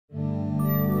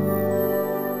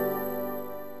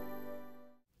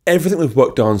everything we've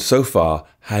worked on so far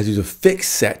has used a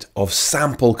fixed set of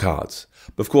sample cards.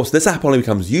 But of course, this app only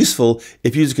becomes useful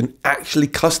if users can actually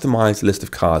customize the list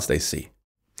of cards they see.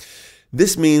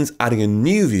 This means adding a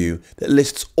new view that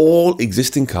lists all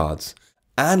existing cards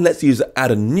and lets the user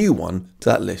add a new one to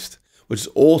that list, which is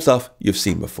all stuff you've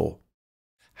seen before.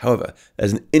 However,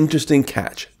 there's an interesting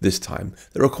catch this time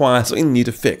that requires something new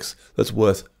to fix that's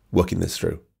worth working this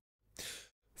through.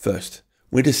 First,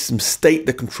 we need to state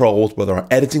that controls whether our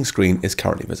editing screen is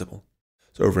currently visible.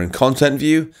 So over in Content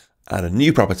View, add a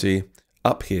new property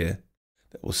up here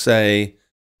that will say,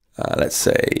 let's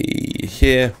say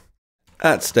here,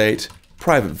 at state,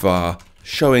 private var,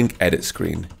 showing edit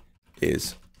screen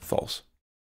is false.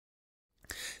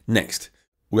 Next,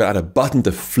 we'll add a button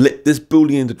to flip this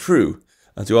boolean to true.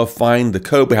 And so I'll find the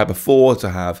code we had before to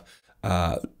have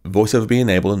voiceover be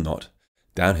enabled and not.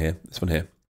 Down here, this one here.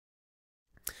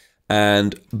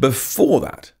 And before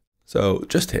that, so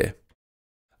just here,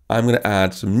 I'm going to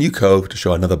add some new code to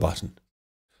show another button.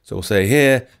 So we'll say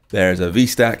here, there's a V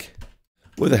stack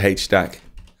with a H stack,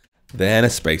 then a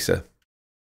spacer.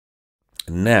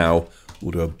 And now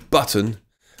we'll do a button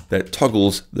that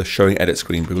toggles the showing edit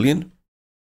screen boolean,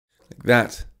 like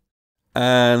that.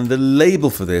 And the label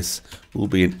for this will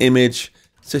be an image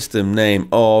system name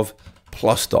of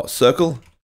plus.circle.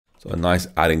 So a nice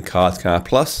adding cards kind of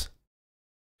plus.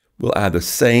 We'll add the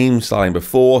same styling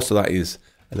before, so that is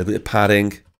a little bit of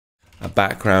padding, a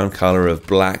background color of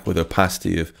black with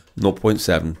opacity of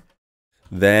 0.7,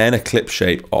 then a clip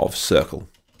shape of circle,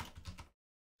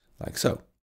 like so.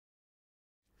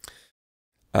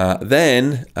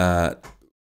 Then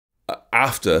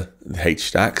after the H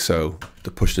stack, so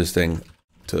to push this thing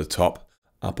to the top,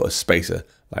 I'll put a spacer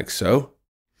like so.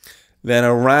 Then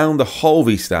around the whole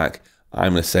V stack,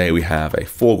 I'm going to say we have a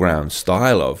foreground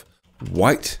style of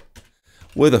white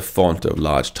with a font of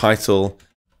large title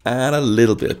and a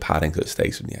little bit of padding so it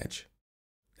stays from the edge.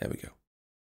 There we go.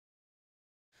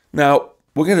 Now,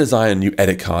 we're going to design a new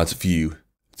edit cards view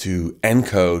to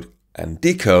encode and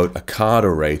decode a card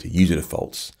array to user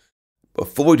defaults.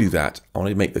 Before we do that, I want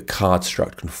to make the card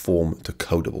struct conform to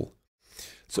codable.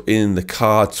 So in the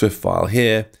card Swift file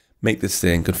here, make this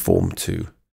thing conform to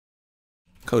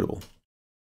codable.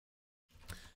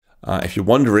 If you're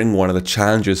wondering, one of the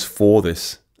challenges for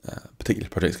this particular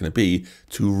project is going to be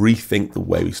to rethink the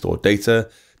way we store data,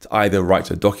 to either write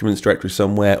to a documents directory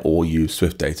somewhere or use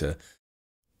Swift data.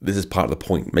 This is part of the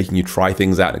point, making you try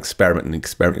things out and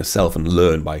experiment yourself and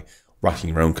learn by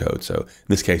writing your own code. So in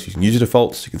this case, you can use your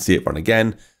defaults, you can see it run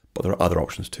again, but there are other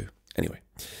options too. Anyway,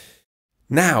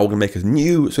 now we're going to make a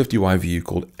new SwiftUI view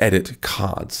called Edit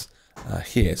Cards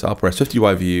here. So I'll press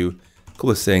SwiftUI view,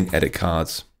 call this thing Edit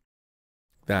Cards,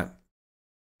 that.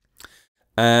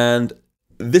 And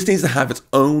this needs to have its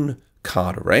own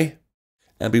card array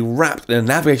and be wrapped in a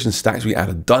navigation stack. So we add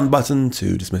a done button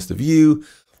to dismiss the view.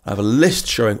 I have a list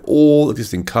showing all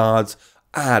existing cards,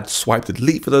 add swipe to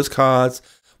delete for those cards.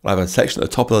 We'll have a section at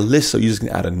the top of the list so users can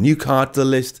add a new card to the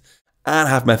list and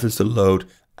have methods to load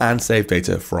and save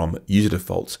data from user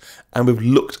defaults. And we've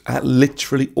looked at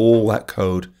literally all that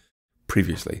code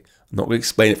previously. I'm not going to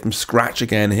explain it from scratch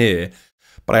again here,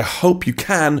 but I hope you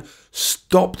can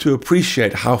stop to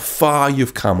appreciate how far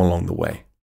you've come along the way.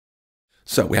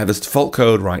 So we have this default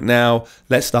code right now.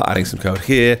 Let's start adding some code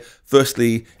here.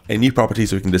 Firstly, a new property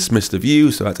so we can dismiss the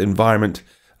view. So that's environment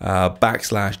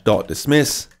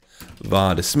 /.dismiss,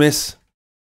 var dismiss.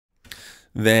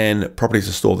 Then properties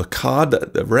to store the card,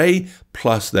 the array,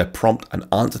 plus their prompt and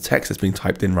answer text that's being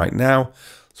typed in right now.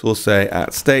 So we'll say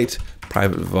at state,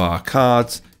 private var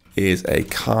cards is a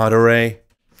card array.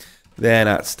 Then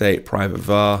at state, private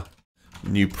var,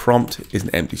 new prompt is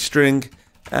an empty string.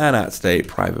 And at state,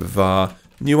 private var,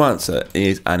 new answer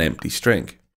is an empty string.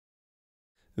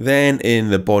 Then in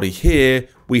the body here,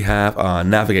 we have our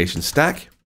navigation stack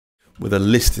with a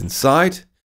list inside.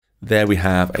 There we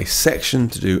have a section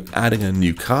to do adding a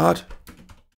new card.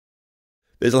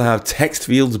 This will have text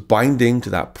fields binding to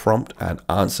that prompt and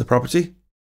answer property.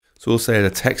 So we'll say the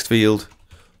text field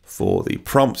for the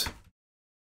prompt,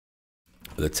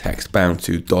 the text bound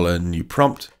to $new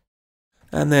prompt,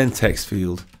 and then text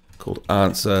field called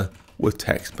answer with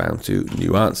text bound to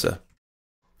new answer.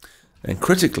 And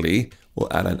critically,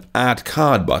 we'll add an add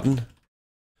card button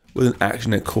with an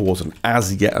action that calls an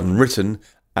as yet unwritten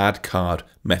add card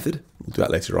method. We'll do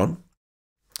that later on.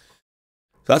 So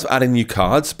that's for adding new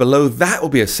cards. Below that will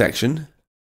be a section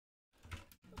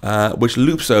which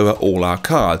loops over all our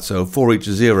cards. So for each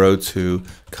 0 to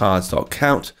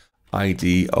cards.count,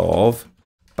 ID of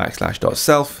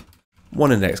 /.self,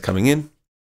 one index coming in.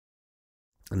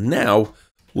 And now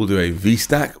we'll do a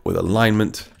VStack with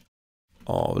alignment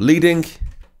of leading.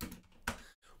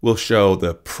 We'll show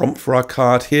the prompt for our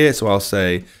card here. So I'll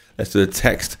say, let's do the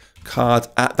text cards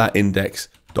at that index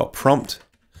dot prompt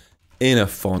in a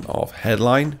font of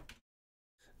headline.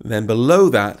 Then below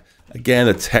that, again,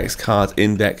 the text cards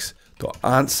index dot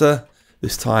answer,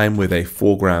 this time with a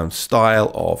foreground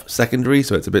style of secondary.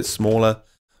 So it's a bit smaller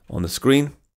on the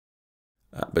screen,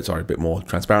 but sorry, a bit more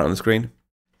transparent on the screen.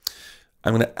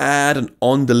 I'm going to add an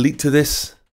on delete to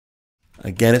this.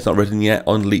 Again, it's not written yet.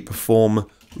 On delete perform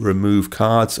remove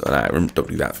cards. Don't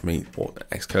do that for me, or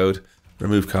Xcode.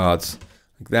 Remove cards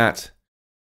like that.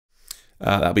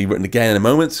 That'll be written again in a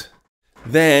moment.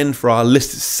 Then for our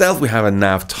list itself, we have a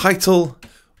nav title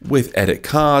with edit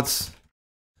cards.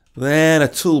 Then a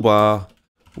toolbar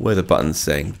with a button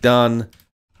saying done.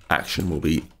 Action will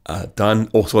be done,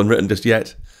 also unwritten just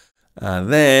yet.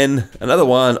 And then another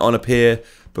one on appear,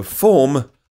 perform.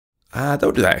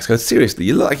 Don't do that, Xcode. Seriously,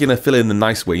 you look like you're going to fill in the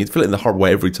nice way. You fill it in the hard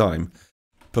way every time.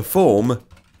 Perform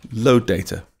load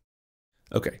data.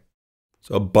 Okay.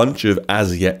 So a bunch of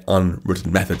as yet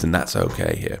unwritten methods, and that's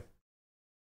okay here.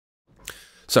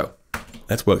 So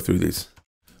let's work through these.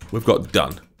 We've got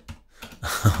done.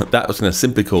 That was going to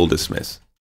simply call dismiss.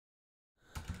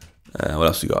 What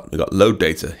else we got? We've got load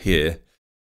data here.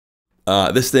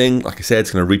 This thing, like I said,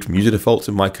 it's going to read from user defaults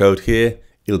in my code here.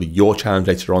 It'll be your challenge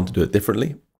later on to do it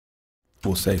differently.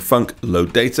 We'll say func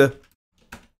load data.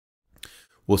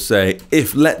 We'll say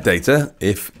if let data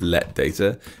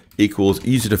equals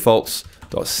user defaults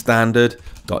dot standard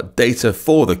dot data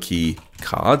for the key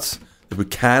cards. If we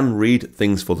can read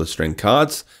things for the string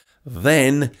cards,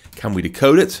 then can we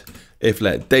decode it? If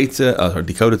let data,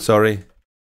 decoded, sorry,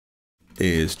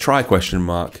 is try question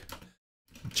mark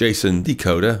JSON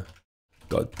decoder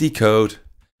dot decode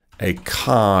a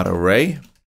card array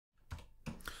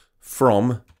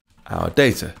from our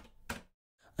data.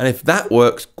 And if that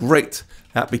works, great.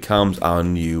 That becomes our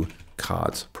new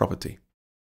cards property.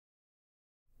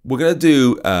 We're going to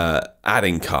do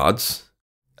adding cards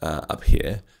up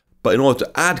here. But in order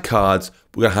to add cards,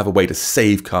 we're going to have a way to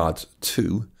save cards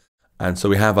too. And so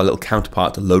we have our little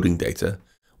counterpart to loading data,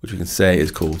 which we can say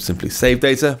is called simply save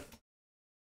data.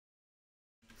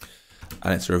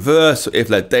 And it's reverse. So if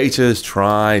let data is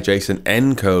try JSON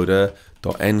encoder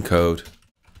dot encode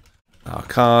our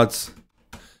cards,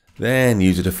 then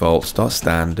user defaults dot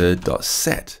standard dot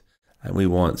set, and we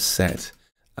want set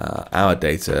our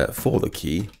data for the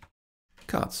key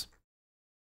cards.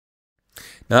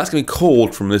 Now that's going to be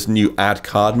called from this new add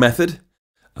card method.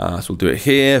 So we'll do it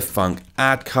here, func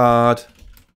add card.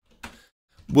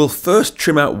 We'll first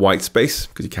trim out white space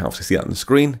because you can't obviously see that on the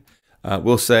screen.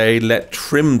 We'll say let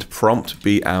trimmed prompt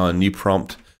be our new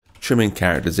prompt, trimming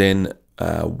characters in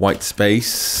white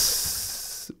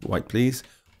space, white please,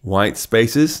 white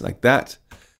spaces like that,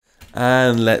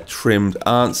 and let trimmed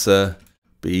answer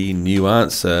be new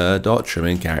answer dot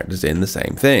trimming characters in the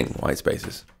same thing, white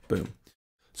spaces. Boom.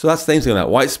 So that's the same thing on that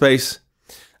white space.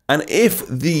 And if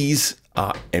these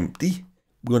are empty,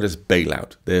 we're going to just bail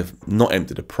out. They've not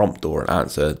emptied a prompt or an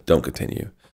answer, don't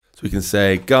continue. So we can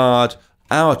say guard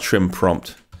our trim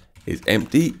prompt is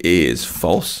empty, is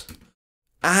false,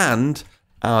 and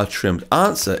our trimmed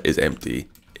answer is empty,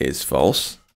 is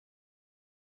false,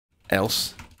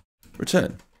 else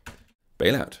return,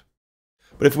 bail out.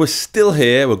 But if we're still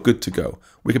here, we're good to go.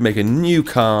 We can make a new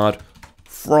card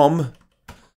from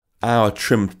our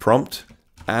trimmed prompt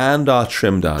and our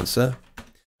trimmed answer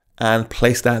and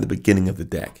place that at the beginning of the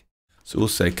deck. So we'll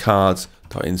say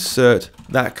cards.insert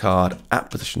that card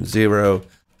at position 0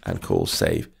 and call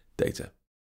save data.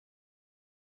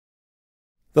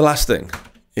 The last thing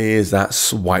is that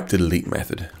swipe to delete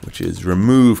method, which is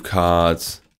remove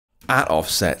cards at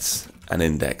offsets and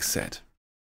index set.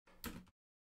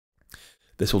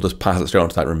 This will just pass it straight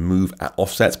onto that remove at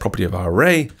offsets property of our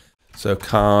array. So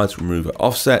cards remove at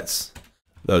offsets,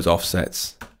 those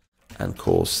offsets, and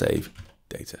call save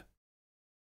data.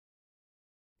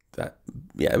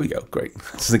 Yeah, there we go, great.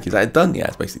 Is that done? Yeah,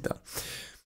 it's basically done.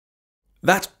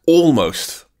 That's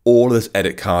almost all of this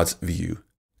edit cards view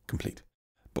complete.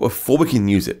 But before we can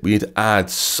use it, we need to add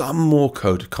some more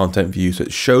code to content view so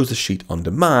it shows the sheet on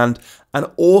demand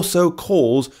and also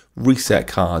calls reset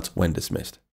cards when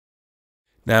dismissed.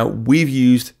 Now, we've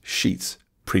used sheets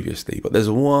previously, but there's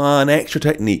one extra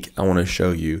technique I want to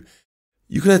show you.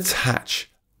 You can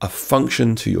attach a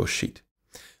function to your sheet.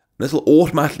 This will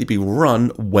automatically be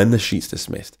run when the sheet's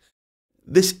dismissed.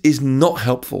 This is not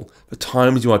helpful for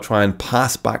times you want to try and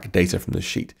pass back data from the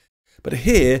sheet. But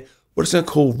here, we're just going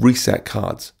to call reset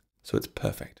cards, so it's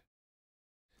perfect.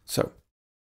 So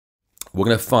we're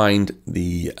going to find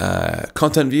the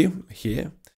content view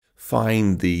here,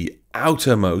 find the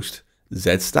outermost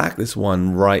Z stack, this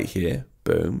one right here.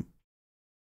 Boom.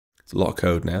 It's a lot of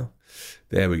code now.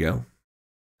 There we go.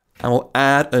 And we'll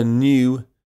add a new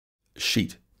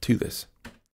sheet to this.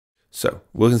 So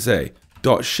we're going to say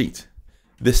dot sheet.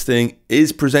 This thing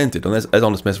is presented, and there's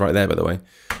on this mess right there, by the way.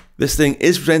 This thing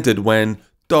is presented when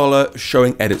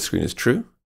 $showing edit screen is true.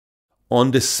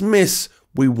 On dismiss,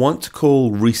 we want to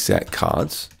call reset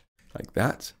cards like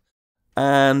that.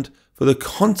 And for the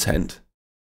content,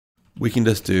 we can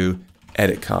just do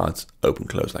edit cards, open,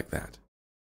 close like that.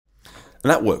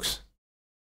 And that works.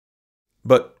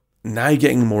 But now you're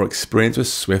getting more experience with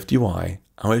SwiftUI.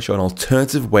 I want to show an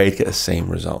alternative way to get the same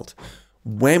result.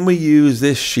 When we use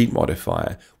this sheet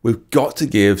modifier, we've got to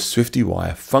give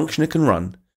SwiftUI a function it can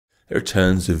run that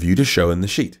returns the view to show in the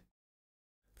sheet.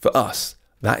 For us,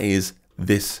 that is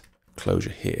this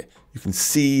closure here. You can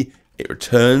see it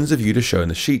returns a view to show in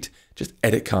the sheet, just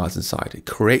edit cards inside. It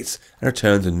creates and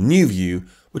returns a new view,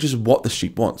 which is what the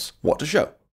sheet wants, what to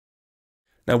show.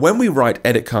 Now, when we write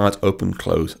edit cards, open,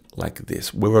 close like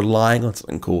this, we're relying on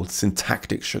something called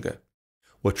syntactic sugar.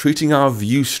 We're treating our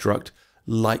view struct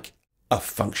like a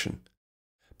function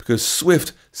because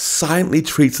Swift silently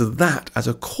treats that as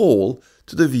a call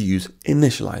to the view's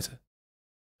initializer.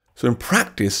 So in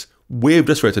practice, we've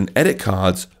just written edit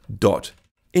cards dot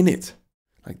init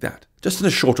like that, just in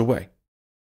a shorter way.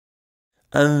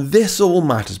 And this all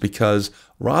matters because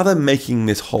rather than making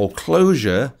this whole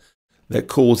closure that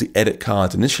calls the edit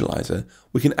cards initializer,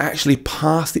 we can actually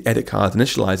pass the edit cards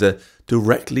initializer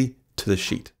directly to the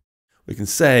sheet. We can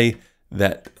say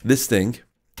that this thing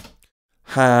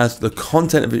has the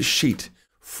content of its sheet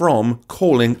from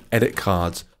calling edit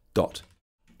cards dot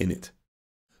init.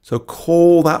 So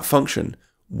call that function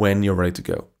when you're ready to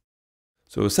go.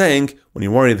 So we're saying when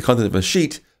you're worried the content of a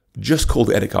sheet, just call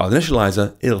the edit cards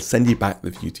initializer, it'll send you back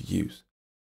the view to use.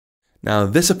 Now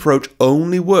this approach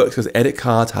only works because edit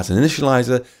cards has an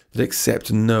initializer that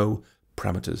accepts no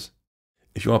parameters.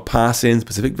 If you want to pass in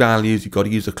specific values, you've got to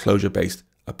use a closure-based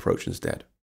approach instead.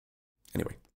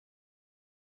 Anyway,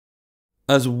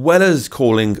 as well as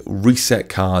calling reset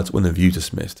cards when the view is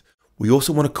dismissed, we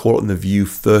also want to call it when the view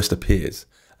first appears.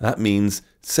 And that means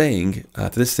saying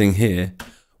to this thing here,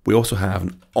 we also have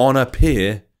an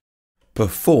onAppear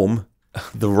perform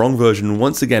the wrong version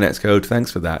once again, Xcode,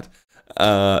 thanks for that.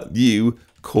 You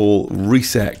call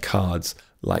reset cards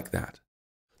like that.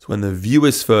 So when the view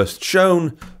is first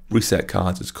shown, reset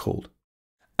cards is called.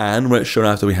 And when it's shown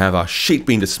after we have our sheet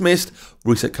being dismissed,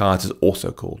 reset cards is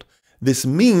also called. This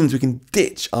means we can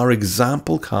ditch our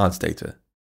example cards data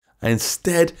and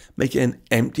instead make it an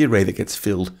empty array that gets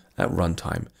filled at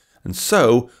runtime. And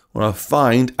so when I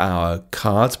find our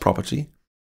cards property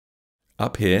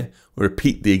up here, we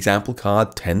repeat the example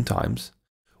card 10 times.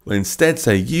 We'll instead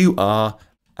say you are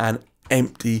an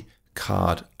empty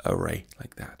card array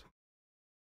like that.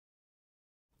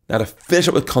 Now to finish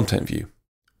up with content view,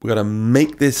 we've got to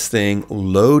make this thing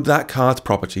load that cards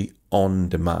property on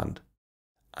demand.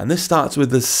 And this starts with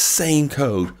the same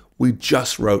code we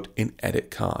just wrote in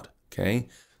edit card. Okay,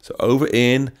 so over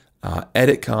in our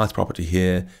edit cards property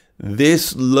here,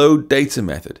 this load data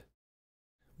method,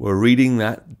 we're reading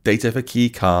that data for key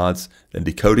cards, then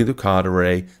decoding the card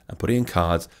array and putting in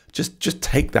cards. Just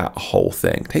take that whole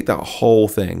thing,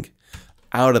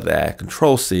 out of there,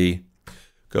 Control C,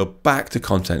 go back to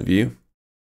content view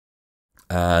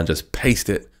and just paste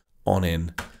it on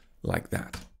in like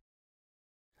that.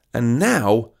 And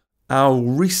now our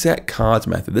reset cards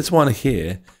method, this one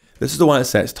here, this is the one that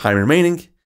sets time remaining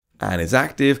and is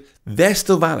active. They're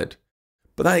still valid,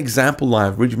 but that example line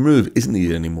I've removed isn't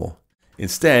needed anymore.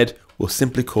 Instead, we'll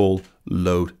simply call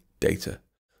load data.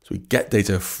 So we get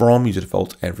data from user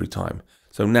default every time.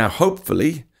 So now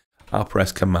hopefully I'll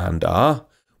press Command R.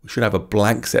 We should have a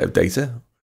blank set of data.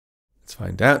 Let's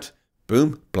find out.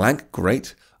 Boom, blank,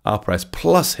 great. I'll press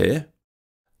plus here.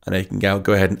 And then you can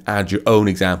go ahead and add your own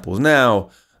examples.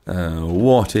 Now,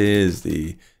 what is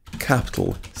the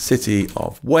capital city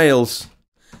of Wales?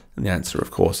 And the answer,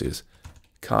 of course, is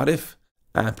Cardiff.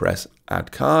 And press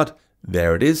add card.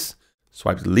 There it is.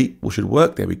 Swipe delete should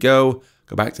work. There we go.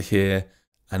 Go back to here.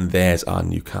 And there's our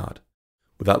new card.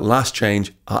 With that last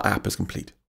change, our app is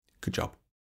complete. Good job.